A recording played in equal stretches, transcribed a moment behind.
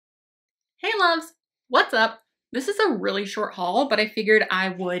Hey loves, what's up? This is a really short haul, but I figured I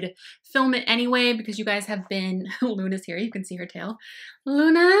would film it anyway because you guys have been, Luna's here, you can see her tail.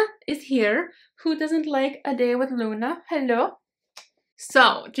 Luna is here. Who doesn't like a day with Luna? Hello.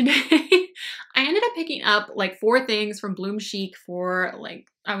 So today I ended up picking up like 4 things from BLOOMCHIC for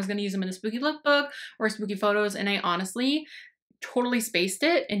I was gonna use them in a spooky lookbook or spooky photos, and I honestly totally spaced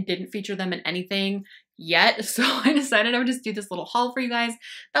it and didn't feature them in anything yet. So I decided I would just do this little haul for you guys.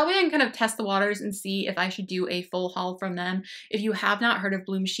 That way I can kind of test the waters and see if I should do a full haul from them. If you have not heard of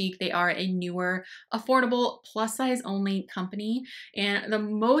BLOOMCHIC, they are a newer, affordable, plus size only company. And the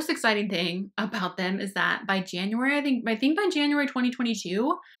most exciting thing about them is that by January, I think by January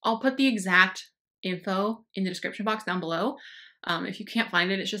 2022, I'll put the exact info in the description box down below. If you can't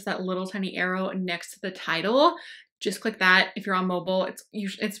find it, it's just that little tiny arrow next to the title. Just click that. If you're on mobile,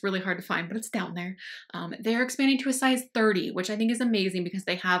 it's really hard to find, but it's down there. They're expanding to a size 30, which I think is amazing because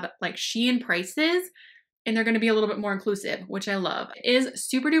they have like Shein prices and they're going to be a little bit more inclusive, which I love. It is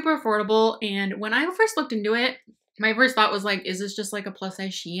super duper affordable. And when I first looked into it, my first thought was like, is this just like a plus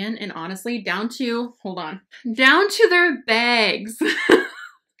size Shein? And honestly, down to their bags.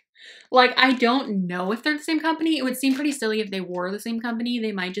 Like, I don't know if they're the same company. It would seem pretty silly if they were the same company.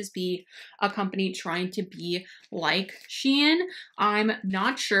 They might just be a company trying to be like Shein. I'm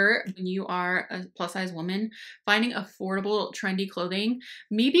not sure. When you are a plus size woman, finding affordable, trendy clothing,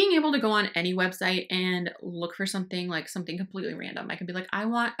 me being able to go on any website and look for something completely random. I could be like, I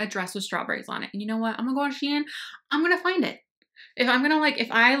want a dress with strawberries on it. And you know what? I'm gonna go on Shein. I'm gonna find it. If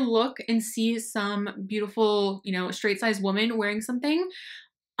I look and see some beautiful, straight size woman wearing something,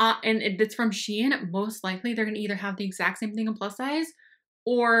 and it's from Shein, most likely they're going to either have the exact same thing in plus size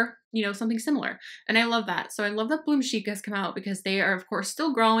or, something similar. And I love that. So I love that BLOOMCHIC has come out because they are, of course,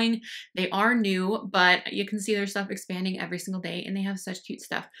 still growing. They are new, but you can see their stuff expanding every single day and they have such cute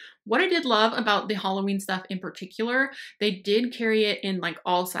stuff. What I did love about the Halloween stuff in particular, they did carry it in like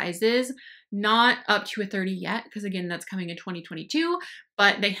all sizes. Not up to a 30 yet, because again, that's coming in 2022,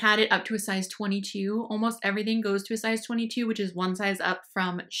 but they had it up to a size 22. Almost everything goes to a size 22, which is one size up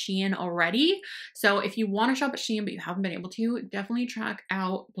from Shein already. So if you want to shop at Shein, but you haven't been able to, definitely check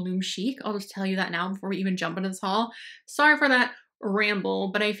out BLOOMCHIC. I'll just tell you that now before we even jump into this haul. Sorry for that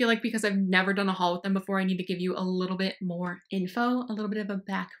ramble, but I feel like because I've never done a haul with them before, I need to give you a little bit more info, a little bit of a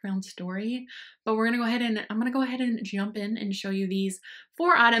background story. But I'm gonna go ahead and jump in and show you these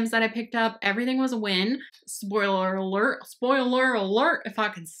 4 items that I picked up. Everything was a win. Spoiler alert, if I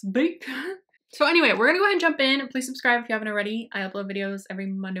can speak. So anyway, we're gonna go ahead and jump in. Please subscribe if you haven't already. I upload videos every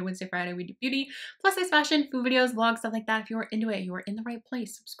Monday, Wednesday, Friday. We do beauty, plus size fashion, food videos, vlogs, stuff like that. If you are into it, you are in the right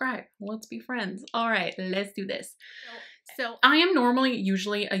place. Subscribe. Let's be friends. All right, let's do this. So I am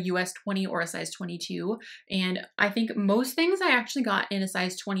usually a US 20 or a size 22. And I think most things I actually got in a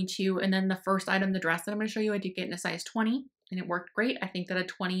size 22. And then the first item, the dress that I'm going to show you, I did get in a size 20 and it worked great. I think that a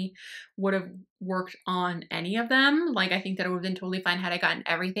 20 would have worked on any of them. Like, I think that it would have been totally fine had I gotten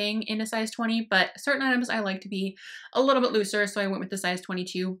everything in a size 20, but certain items I like to be a little bit looser. So I went with the size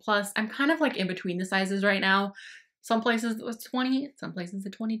 22. Plus I'm kind of like in between the sizes right now. Some places it's 20, some places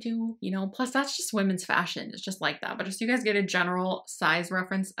it's 22, plus that's just women's fashion. It's just like that. But just so you guys get a general size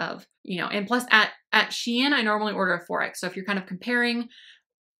reference of, and plus at Shein, I normally order a 4X. So if you're kind of comparing,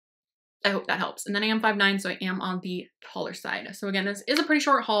 I hope that helps. And then I am 5'9", so I am on the taller side. So again, this is a pretty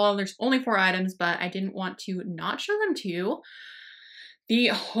short haul. There's only 4 items, but I didn't want to not show them to you. The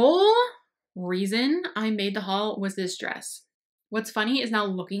whole reason I made the haul was this dress. What's funny is now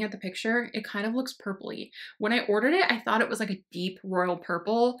looking at the picture, it kind of looks purpley. When I ordered it, I thought it was like a deep royal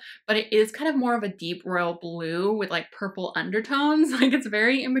purple, but it is kind of more of a deep royal blue with like purple undertones. Like, it's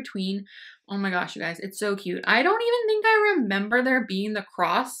very in between. Oh my gosh, you guys, it's so cute. I don't even think I remember there being the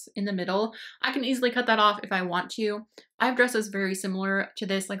cross in the middle. I can easily cut that off if I want to. I have dresses very similar to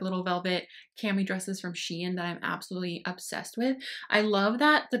this, like little velvet cami dresses from Shein that I'm absolutely obsessed with. I love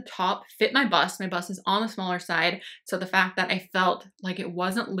that the top fit my bust. My bust is on the smaller side. So the fact that I felt like it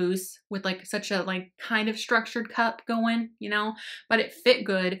wasn't loose with like such a kind of structured cup going, but it fit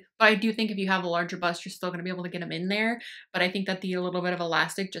good. But I do think if you have a larger bust, you're still going to be able to get them in there. But I think that the little bit of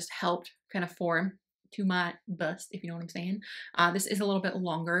elastic just helped kind of form to my bust, if you know what I'm saying. This is a little bit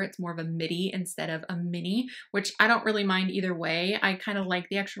longer. It's more of a midi instead of a mini, which I don't really mind either way. I kind of like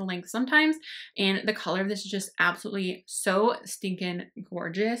the extra length sometimes, and the color of this is just absolutely so stinking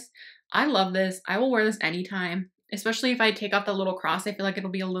gorgeous. I love this. I will wear this anytime, especially if I take off the little cross. I feel like it'll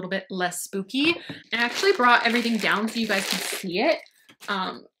be a little bit less spooky. I actually brought everything down so you guys can see it.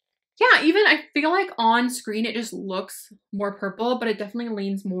 Yeah, even I feel like on screen it just looks more purple, but it definitely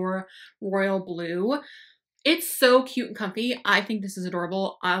leans more royal blue. It's so cute and comfy. I think this is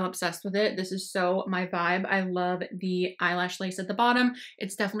adorable. I'm obsessed with it. This is so my vibe. I love the eyelash lace at the bottom.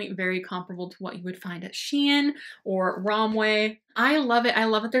 It's definitely very comparable to what you would find at Shein or Romwe. I love it. I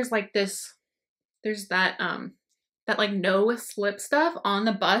love it. There's like this, there's that like no slip stuff on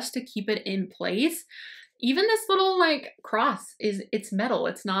the bust to keep it in place. Even this little like cross it's metal.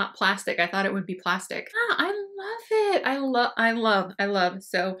 It's not plastic. I thought it would be plastic. Ah, I love it. I love.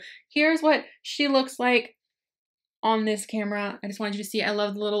 So here's what she looks like on this camera. I just wanted you to see. I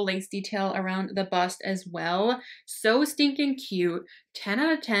love the little lace detail around the bust as well. So stinking cute. 10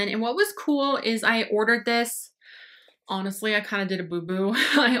 out of 10. And what was cool is I ordered this. Honestly, I kind of did a boo-boo.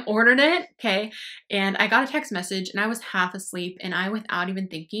 I ordered it, okay, and I got a text message and I was half asleep and I, without even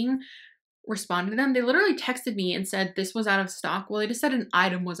thinking, responded to them. They literally texted me and said this was out of stock. Well, they just said an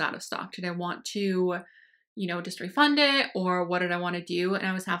item was out of stock. Did I want to, you know, just refund it, or what did I want to do? And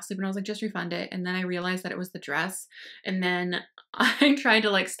I was half asleep and I was like, just refund it. And then I realized that it was the dress. And then I tried to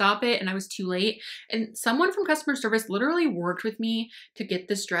like stop it and I was too late. And someone from customer service literally worked with me to get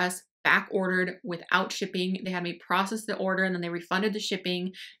this dress back ordered without shipping. They had me process the order and then they refunded the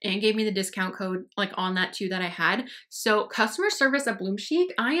shipping and gave me the discount code like on that too that I had. So customer service at BLOOMCHIC,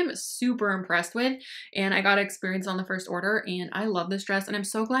 I am super impressed with, and I got experience on the first order and I love this dress and I'm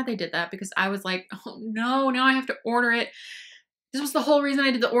so glad they did that because I was like, oh no, now I have to order it. This was the whole reason I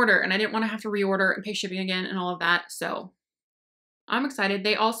did the order and I didn't want to have to reorder and pay shipping again and all of that. So I'm excited.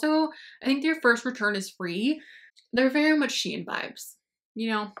 They also, I think their first return is free. They're very much Shein vibes. You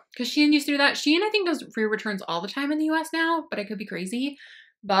know, because Shein used to do that. Shein, I think, does free returns all the time in the US now, but I could be crazy.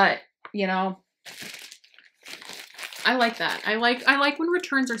 But, you know, I like that. I like when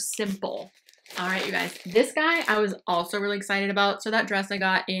returns are simple. All right, you guys. This guy I was also really excited about. So that dress I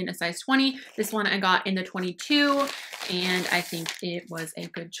got in a size 20. This one I got in the 22. And I think it was a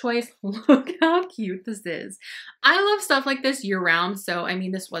good choice. Look how cute this is. I love stuff like this year round. So, I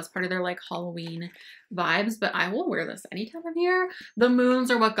mean, this was part of their like Halloween vibes, but I will wear this any time of year. The moons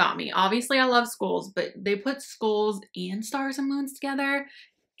are what got me. Obviously, I love skulls, but they put skulls and stars and moons together.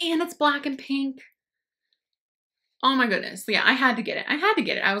 And it's black and pink. Oh my goodness. Yeah, I had to get it. I had to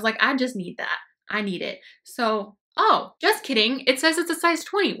get it. I was like, I just need that. I need it. So, oh, just kidding. It says it's a size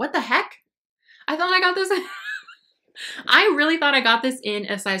 20. What the heck? I thought I got this. I really thought I got this in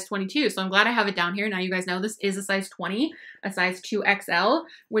a size 22. So I'm glad I have it down here. Now you guys know this is a size 20, a size 2XL,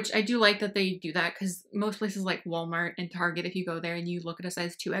 which I do like that they do that because most places like Walmart and Target, if you go there and you look at a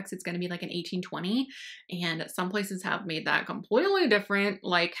size 2X, it's going to be like an 18-20. And some places have made that completely different,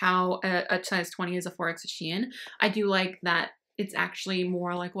 like how a size 20 is a 4X at Shein. I do like that it's actually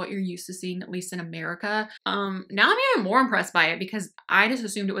more like what you're used to seeing, at least in America. Now I'm even more impressed by it because I just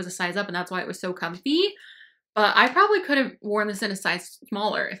assumed it was a size up and that's why it was so comfy. But I probably could have worn this in a size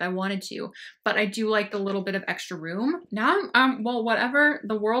smaller if I wanted to. But I do like the little bit of extra room. Now, well, whatever,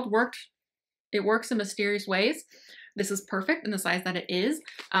 the world worked. It works in mysterious ways. This is perfect in the size that it is.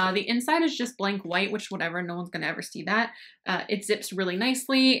 The inside is just blank white, which whatever, no one's gonna ever see that. It zips really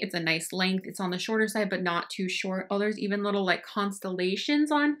nicely. It's a nice length. It's on the shorter side, but not too short. Oh, there's even little like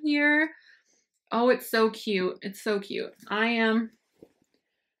constellations on here. Oh, it's so cute. It's so cute.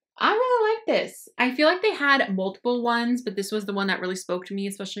 I really like this. I feel like they had multiple ones, but this was the one that really spoke to me,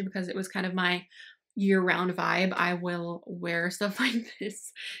 especially because it was kind of my year-round vibe. I will wear stuff like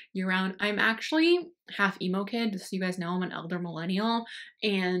this year-round. I'm actually half emo kid, just so you guys know. I'm an elder millennial,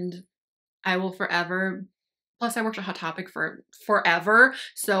 and I will forever, plus I worked at Hot Topic for forever,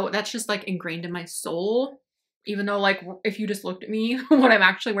 so that's just like ingrained in my soul. Even though, like, if you just looked at me, what I'm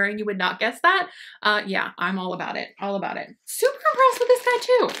actually wearing, you would not guess that. Yeah, I'm all about it. All about it. Super impressed with this guy,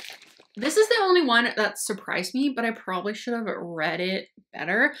 too. This is the only one that surprised me, but I probably should have read it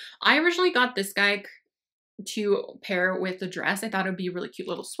better. I originally got this guy to pair with the dress. I thought it would be a really cute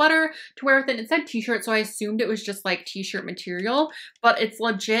little sweater to wear with it. It said t-shirt, so I assumed it was just, like, t-shirt material. But it's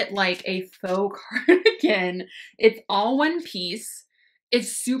legit, like, a faux cardigan. It's all one piece.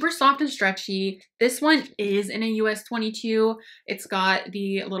 It's super soft and stretchy. This one is in a US 22. It's got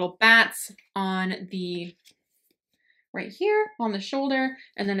the little bats on the right here on the shoulder,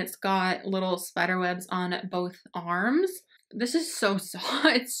 and then it's got little spider webs on both arms. This is so soft.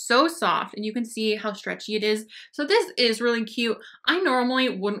 It's so soft, and you can see how stretchy it is. So this is really cute. I normally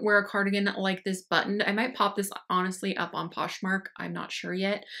wouldn't wear a cardigan like this buttoned. I might pop this honestly up on Poshmark. I'm not sure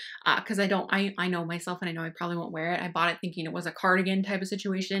yet because I know myself and I know I probably won't wear it. I bought it thinking it was a cardigan type of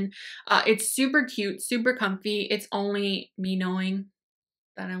situation. It's super cute, super comfy. It's only me knowing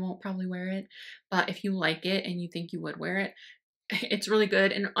that I won't probably wear it. But if you like it and you think you would wear it, It's really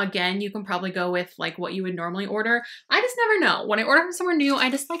good. And again, you can probably go with like what you would normally order. I just never know. When I order from somewhere new, I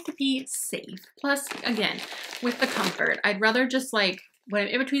just like to be safe. Plus, again, with the comfort, I'd rather just like, when I'm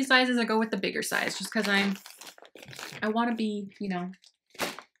in between sizes, I go with the bigger size just because I want to be, you know,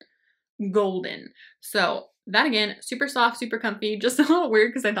 golden. So that again, super soft, super comfy, just a little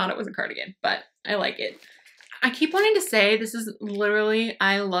weird because I thought it was a cardigan, but I like it. I keep wanting to say this is literally,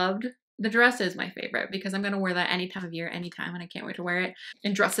 I loved the dress is my favorite because I'm going to wear that any time of year, anytime, and I can't wait to wear it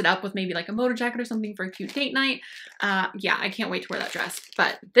and dress it up with maybe like a motor jacket or something for a cute date night. Yeah, I can't wait to wear that dress.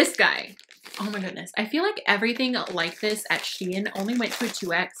 But this guy, oh my goodness. I feel like everything like this at Shein only went to a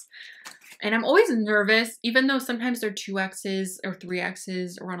 2X. And I'm always nervous, even though sometimes they're 2Xs or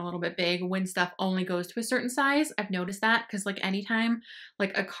 3Xs or run a little bit big when stuff only goes to a certain size. I've noticed that because like anytime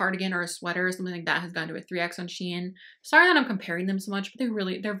like a cardigan or a sweater or something like that has gone to a 3X on Shein. Sorry that I'm comparing them so much, but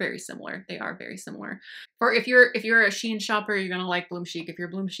they're very similar. They are very similar. For if you're a Shein shopper, you're gonna like BLOOMCHIC. If you're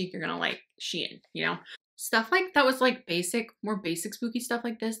BLOOMCHIC, you're gonna like Shein, you know? Stuff like that was like more basic spooky stuff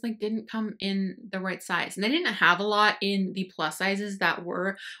like this like didn't come in the right size. And they didn't have a lot in the plus sizes that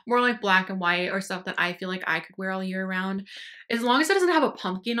were more like black and white or stuff that I feel like I could wear all year round. As long as it doesn't have a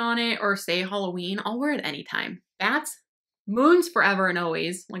pumpkin on it or say Halloween, I'll wear it anytime. Bats, moons forever and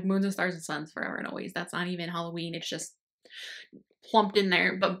always. Like moons and stars and suns forever and always. That's not even Halloween. It's just plumped in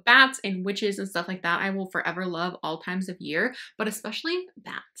there. But bats and witches and stuff like that, I will forever love all times of year, but especially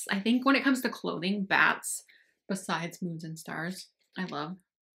bats. I think when it comes to clothing, bats, besides moons and stars, I love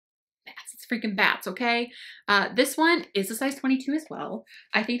bats. It's freaking bats, okay? This one is a size 22 as well.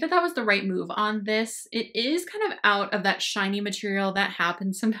 I think that was the right move on this. It is kind of out of that shiny material that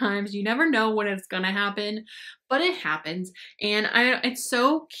happens sometimes. You never know when it's gonna happen, but it happens. And it's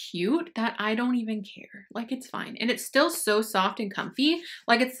so cute that I don't even care. Like, it's fine. And it's still so soft and comfy.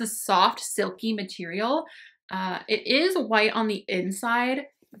 Like, it's the soft, silky material. It is white on the inside,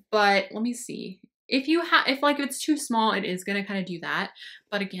 but let me see. If it's too small, it is gonna kind of do that.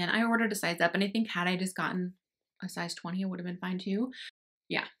 But again, I ordered a size up, and I think had I just gotten a size 20, it would have been fine too.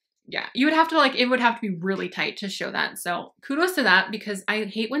 Yeah. You would have to it would have to be really tight to show that. So kudos to that, because I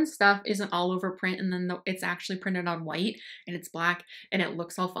hate when stuff isn't all over print and then it's actually printed on white and it's black and it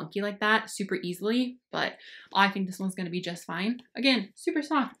looks all funky like that super easily. But I think this one's gonna be just fine. Again, super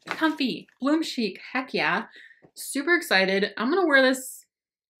soft, comfy, BLOOMCHIC, heck yeah. Super excited. I'm gonna wear this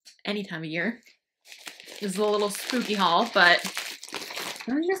any time of year. This is a little spooky haul, but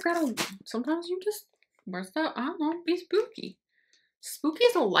sometimes you just wear stuff, I don't know, be spooky. Spooky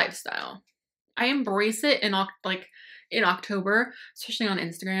is a lifestyle. I embrace it in October, especially on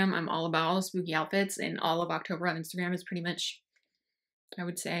Instagram. I'm all about all the spooky outfits, and all of October on Instagram is pretty much, I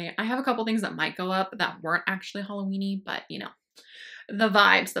would say, I have a couple things that might go up that weren't actually Halloween-y, but you know, the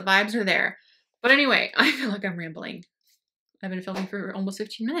vibes are there. But anyway, I feel like I'm rambling. I've been filming for almost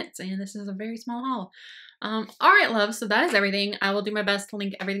 15 minutes, and this is a very small haul. All right, love, so that is everything. I will do my best to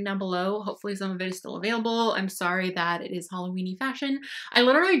link everything down below. Hopefully some of it is still available. I'm sorry that it is Halloween-y fashion. I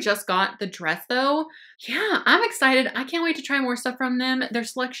literally just got the dress, though. Yeah, I'm excited. I can't wait to try more stuff from them. Their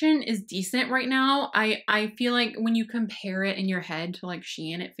selection is decent right now. I feel like when you compare it in your head to like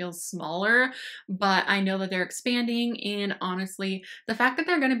Shein, it feels smaller, but I know that they're expanding, and honestly, the fact that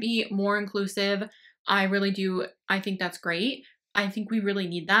they're going to be more inclusive, I think that's great. I think we really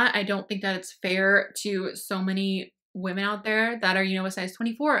need that. I don't think that it's fair to so many women out there that are, you know, a size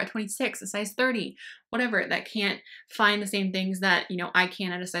 24, a 26, a size 30, whatever, that can't find the same things that, you know, I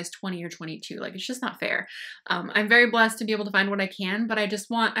can at a size 20 or 22. Like, it's just not fair. I'm very blessed to be able to find what I can, but I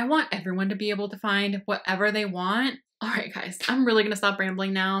want everyone to be able to find whatever they want. All right, guys, I'm really going to stop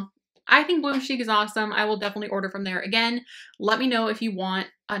rambling now. I think BLOOMCHIC is awesome. I will definitely order from there again. Let me know if you want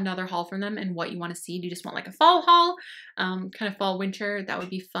another haul from them and what you want to see. Do you just want like a fall haul, kind of fall winter? That would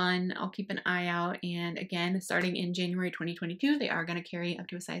be fun. I'll keep an eye out. And again, starting in January 2022, they are going to carry up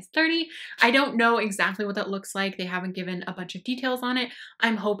to a size 30. I don't know exactly what that looks like. They haven't given a bunch of details on it.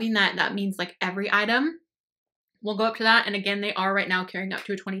 I'm hoping that that means like every item will go up to that. And again, they are right now carrying up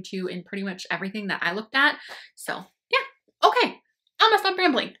to a 22 in pretty much everything that I looked at. So yeah, okay. I'm gonna stop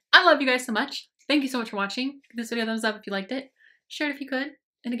rambling. I love you guys so much. Thank you so much for watching. Give this video a thumbs up if you liked it. Share it if you could.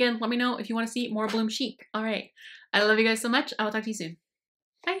 And again, let me know if you want to see more BLOOMCHIC. All right. I love you guys so much. I will talk to you soon.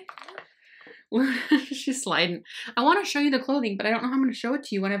 Bye. She's sliding. I want to show you the clothing, but I don't know how I'm going to show it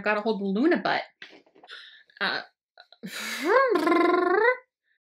to you when I've got to hold the Luna butt.